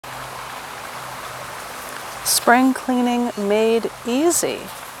Spring cleaning made easy.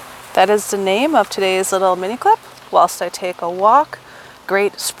 That is the name of today's little mini clip whilst I take a walk.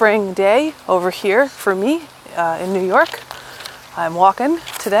 Great spring day over here for me in New York. I'm walking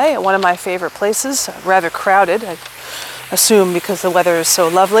today at one of my favorite places, rather crowded, I assume because the weather is so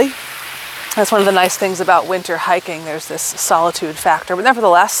lovely. That's one of the nice things about winter hiking. There's this solitude factor, but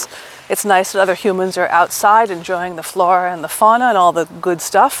nevertheless, it's nice that other humans are outside enjoying the flora and the fauna and all the good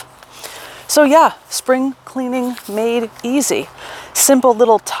stuff. So yeah, spring cleaning made easy. Simple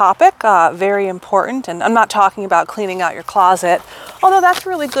little topic, very important. And I'm not talking about cleaning out your closet, although that's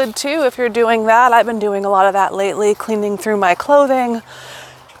really good too if you're doing that. I've been doing a lot of that lately, cleaning through my clothing,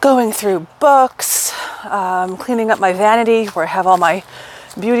 going through books, cleaning up my vanity where I have all my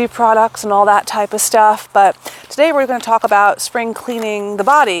beauty products and all that type of stuff. But today we're going to talk about spring cleaning the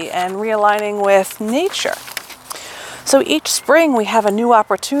body and realigning with nature. So each spring we have a new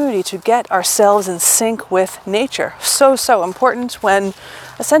opportunity to get ourselves in sync with nature. So important when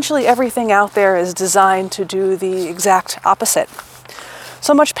essentially everything out there is designed to do the exact opposite.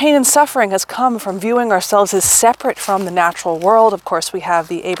 So much pain and suffering has come from viewing ourselves as separate from the natural world. Of course, we have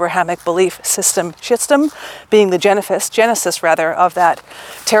the Abrahamic belief system being the genesis of that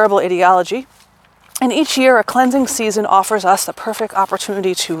terrible ideology. And each year a cleansing season offers us the perfect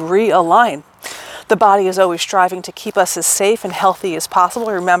opportunity to realign. The body is always striving to keep us as safe and healthy as possible.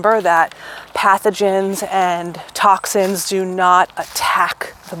 Remember that pathogens and toxins do not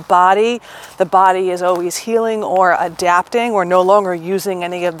attack the body. The body is always healing or adapting. We're no longer using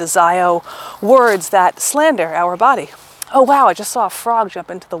any of the Zio words that slander our body. Oh wow, I just saw a frog jump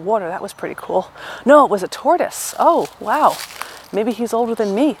into the water. That was pretty cool. No, it was a tortoise. Oh wow, maybe he's older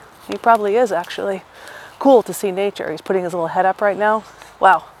than me. He probably is actually. Cool to see nature. He's putting his little head up right now.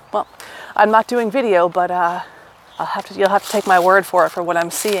 Wow. Well, I'm not doing video, but you'll have to take my word for it for what I'm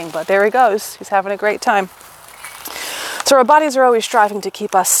seeing. But there he goes. He's having a great time. So our bodies are always striving to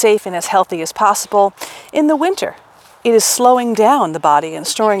keep us safe and as healthy as possible. In the winter, it is slowing down the body and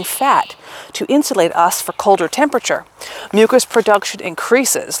storing fat to insulate us for colder temperature. Mucus production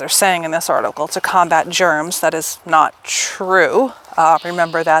increases, they're saying in this article, to combat germs. That is not true.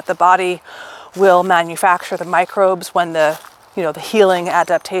 Remember that the body will manufacture the microbes when the healing,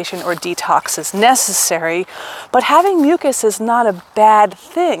 adaptation, or detox is necessary. But having mucus is not a bad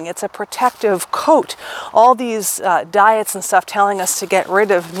thing. It's a protective coat. All these diets and stuff telling us to get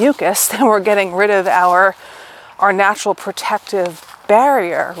rid of mucus, then we're getting rid of our natural protective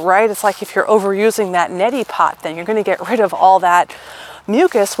barrier, right? It's like if you're overusing that neti pot, then you're going to get rid of all that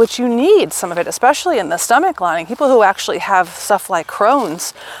mucus, which you need, some of it, especially in the stomach lining. People who actually have stuff like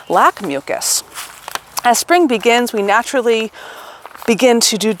Crohn's lack mucus. As spring begins, we naturally begin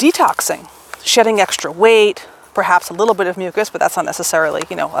to do detoxing, shedding extra weight, perhaps a little bit of mucus, but that's not necessarily,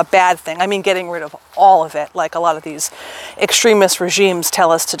 a bad thing. I mean, getting rid of all of it, like a lot of these extremist regimes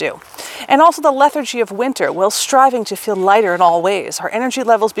tell us to do. And also the lethargy of winter, while striving to feel lighter in all ways. Our energy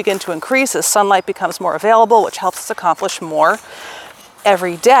levels begin to increase as sunlight becomes more available, which helps us accomplish more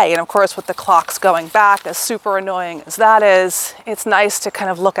every day. And of course, with the clocks going back, as super annoying as that is, it's nice to kind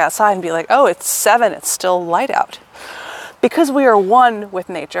of look outside and be like, oh, it's 7, it's still light out. Because we are one with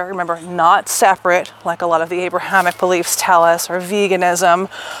nature, remember, not separate, like a lot of the Abrahamic beliefs tell us, or veganism,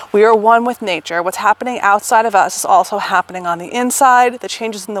 we are one with nature. What's happening outside of us is also happening on the inside. The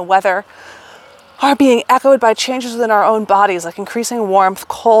changes in the weather are being echoed by changes within our own bodies, like increasing warmth,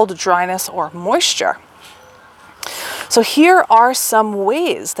 cold, dryness, or moisture. So here are some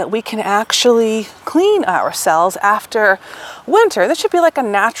ways that we can actually clean ourselves after winter. This should be like a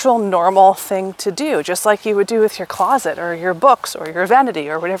natural, normal thing to do, just like you would do with your closet or your books or your vanity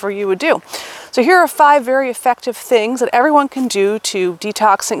or whatever you would do. So here are 5 very effective things that everyone can do to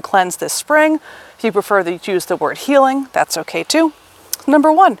detox and cleanse this spring. If you prefer to use the word healing, that's okay too.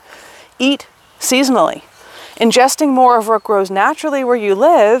 Number 1, eat seasonally. Ingesting more of what grows naturally where you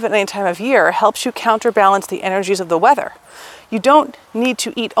live at any time of year helps you counterbalance the energies of the weather. You don't need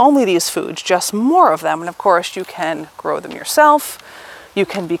to eat only these foods, just more of them. And of course, you can grow them yourself. You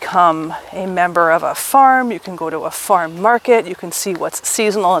can become a member of a farm. You can go to a farm market. You can see what's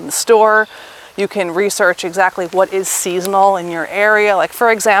seasonal in the store. You can research exactly what is seasonal in your area. Like,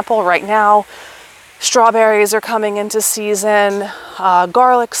 for example, right now, strawberries are coming into season,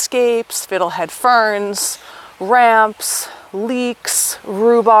 garlic scapes, fiddlehead ferns, ramps, leeks,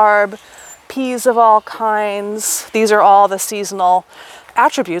 rhubarb, peas of all kinds. These are all the seasonal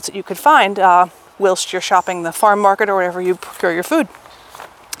attributes that you could find whilst you're shopping the farm market or wherever you procure your food.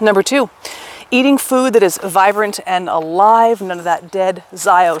 Number 2, eating food that is vibrant and alive, none of that dead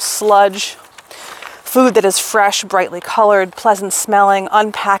Zio sludge. Food that is fresh, brightly colored, pleasant smelling,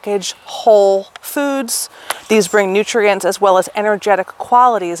 unpackaged, whole foods. These bring nutrients as well as energetic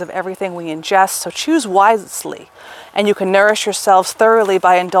qualities of everything we ingest, so choose wisely. And you can nourish yourselves thoroughly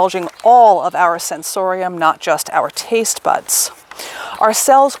by indulging all of our sensorium, not just our taste buds. Our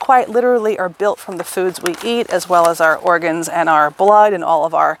cells quite literally are built from the foods we eat, as well as our organs and our blood and all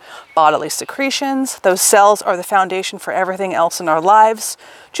of our bodily secretions. Those cells are the foundation for everything else in our lives.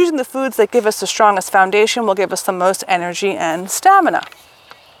 Choosing the foods that give us the strongest foundation will give us the most energy and stamina.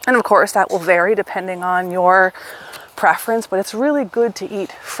 And of course, that will vary depending on your preference, but it's really good to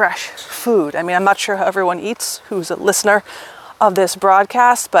eat fresh food. I mean, I'm not sure how everyone eats who's a listener of this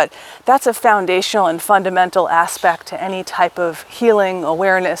broadcast, but that's a foundational and fundamental aspect to any type of healing,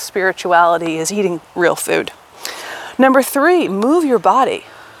 awareness, spirituality, is eating real food. Number 3, move your body.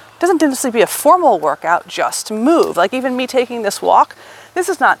 It doesn't necessarily be a formal workout, just move. Like even me taking this walk, this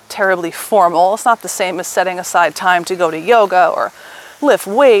is not terribly formal. It's not the same as setting aside time to go to yoga or lift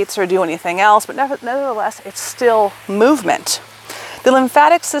weights or do anything else, but nevertheless, it's still movement. The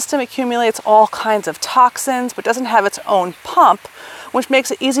lymphatic system accumulates all kinds of toxins, but doesn't have its own pump, which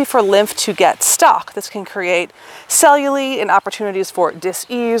makes it easy for lymph to get stuck. This can create cellulite and opportunities for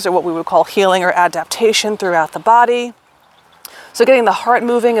dis-ease, or what we would call healing or adaptation throughout the body. So getting the heart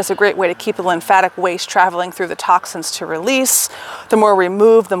moving is a great way to keep the lymphatic waste traveling through the toxins to release. The more we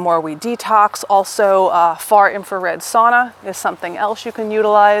move, the more we detox. Also, far infrared sauna is something else you can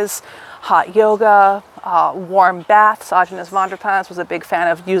utilize. Hot yoga, warm baths. Ajahn Vonderpans was a big fan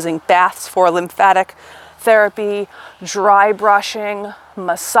of using baths for lymphatic therapy, dry brushing,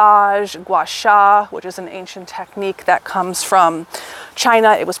 massage, gua sha, which is an ancient technique that comes from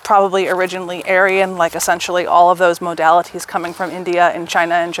China. It was probably originally Aryan, like essentially all of those modalities coming from India and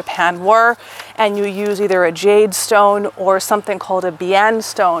China and Japan were. And you use either a jade stone or something called a bian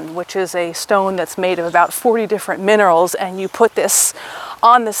stone, which is a stone that's made of about 40 different minerals. And you put this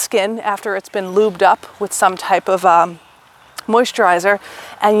on the skin after it's been lubed up with some type of moisturizer,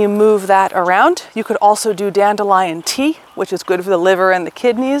 and you move that around. You could also do dandelion tea, which is good for the liver and the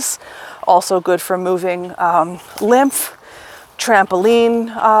kidneys, also good for moving lymph,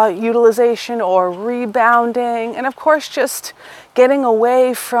 trampoline utilization or rebounding, and of course just getting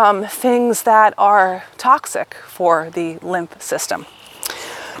away from things that are toxic for the lymph system.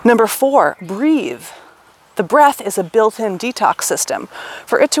 Number 4, breathe. The breath is a built-in detox system.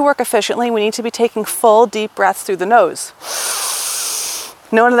 For it to work efficiently, we need to be taking full, deep breaths through the nose.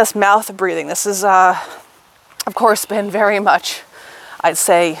 None of this mouth breathing. This is, of course, been very much, I'd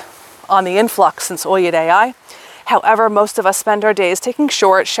say, on the influx since Oyed AI. However, most of us spend our days taking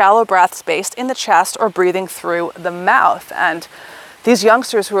short, shallow breaths based in the chest or breathing through the mouth. And these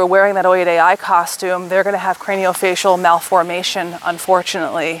youngsters who are wearing that Oyed AI costume, they're going to have craniofacial malformation,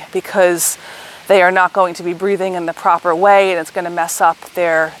 unfortunately, because they are not going to be breathing in the proper way, and it's going to mess up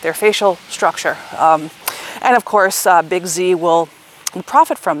their facial structure. And of course, Big Z will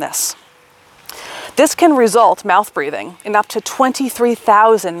profit from this. This can result, mouth breathing, in up to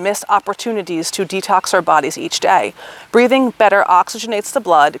 23,000 missed opportunities to detox our bodies each day. Breathing better oxygenates the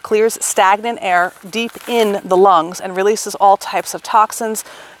blood, clears stagnant air deep in the lungs, and releases all types of toxins,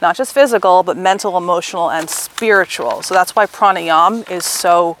 not just physical, but mental, emotional, and spiritual. So that's why pranayama is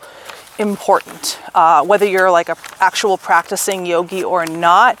so important. Whether you're like an actual practicing yogi or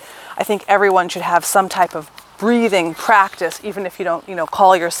not, I think everyone should have some type of breathing practice, even if you don't,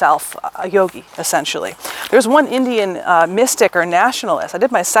 call yourself a yogi, essentially. There's one Indian mystic or nationalist. I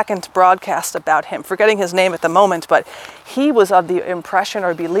did my second broadcast about him, forgetting his name at the moment, but he was of the impression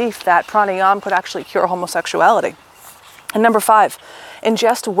or belief that pranayama could actually cure homosexuality. And number 5,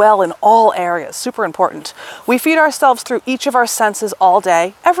 ingest well in all areas, super important. We feed ourselves through each of our senses all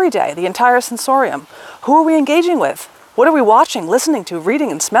day, every day, the entire sensorium. Who are we engaging with? What are we watching, listening to,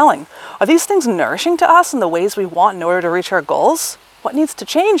 reading, and smelling? Are these things nourishing to us in the ways we want in order to reach our goals? What needs to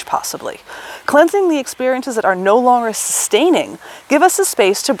change, possibly? Cleansing the experiences that are no longer sustaining give us a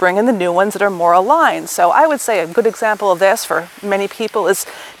space to bring in the new ones that are more aligned. So I would say a good example of this for many people is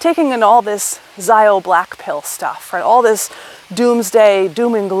taking in all this Zio black pill stuff, right? All this doomsday,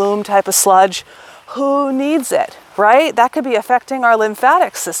 doom and gloom type of sludge. Who needs it, right? That could be affecting our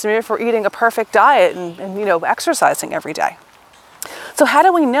lymphatic system if we're eating a perfect diet and exercising every day. So how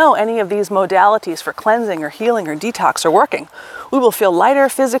do we know any of these modalities for cleansing or healing or detox are working? We will feel lighter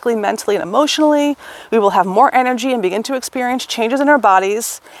physically, mentally, and emotionally. We will have more energy and begin to experience changes in our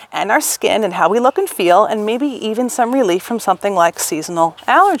bodies and our skin and how we look and feel, and maybe even some relief from something like seasonal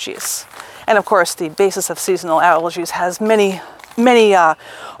allergies. And of course, the basis of seasonal allergies has many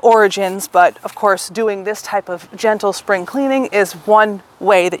origins, but of course, doing this type of gentle spring cleaning is one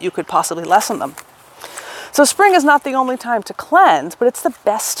way that you could possibly lessen them. So spring is not the only time to cleanse, but it's the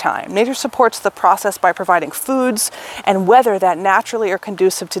best time. Nature supports the process by providing foods and weather that naturally are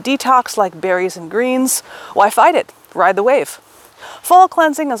conducive to detox, like berries and greens. Why fight it? Ride the wave. Fall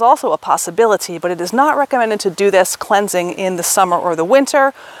cleansing is also a possibility, but it is not recommended to do this cleansing in the summer or the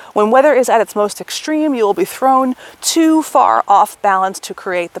winter. When weather is at its most extreme, you will be thrown too far off balance to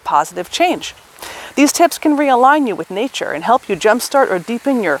create the positive change. These tips can realign you with nature and help you jumpstart or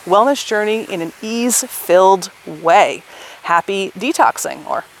deepen your wellness journey in an ease-filled way. Happy detoxing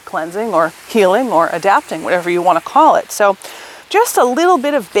or cleansing or healing or adapting, whatever you want to call it. So just a little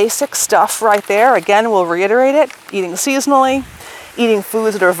bit of basic stuff right there. Again, we'll reiterate it. Eating seasonally, eating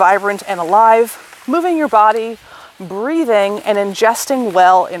foods that are vibrant and alive, moving your body, breathing, and ingesting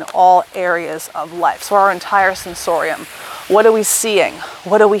well in all areas of life. So our entire sensorium. What are we seeing?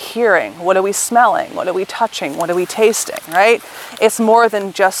 What are we hearing? What are we smelling? What are we touching? What are we tasting, right? It's more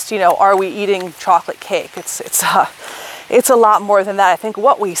than just, are we eating chocolate cake? It's a lot more than that. I think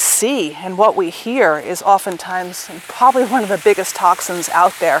what we see and what we hear is oftentimes probably one of the biggest toxins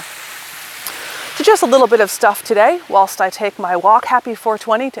out there. So just a little bit of stuff today whilst I take my walk. Happy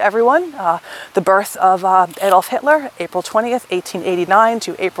 420 to everyone. The birth of Adolf Hitler, April 20th, 1889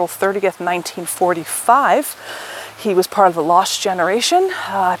 to April 30th, 1945. He was part of the lost generation.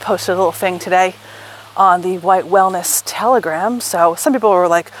 I posted a little thing today on the White Wellness Telegram. So some people were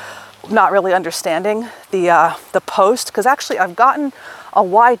like not really understanding the post, because actually I've gotten a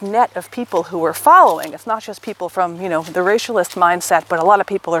wide net of people who are following. It's not just people from, the racialist mindset, but a lot of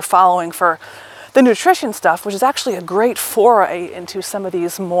people are following for the nutrition stuff, which is actually a great foray into some of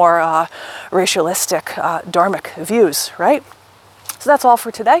these more racialistic, dharmic views, right? So that's all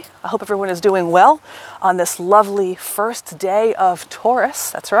for today. I hope everyone is doing well on this lovely first day of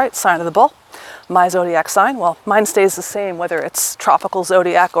Taurus. That's right, sign of the bull. My zodiac sign, well, mine stays the same whether it's tropical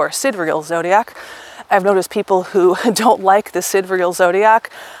zodiac or sidereal zodiac. I've noticed people who don't like the sidereal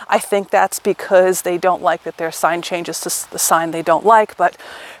zodiac. I think that's because they don't like that their sign changes to the sign they don't like. But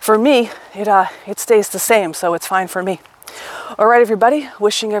for me, it stays the same, so it's fine for me. All right, everybody,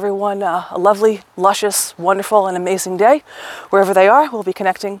 wishing everyone a lovely, luscious, wonderful, and amazing day. Wherever they are, we'll be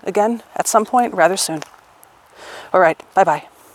connecting again at some point rather soon. All right, bye-bye.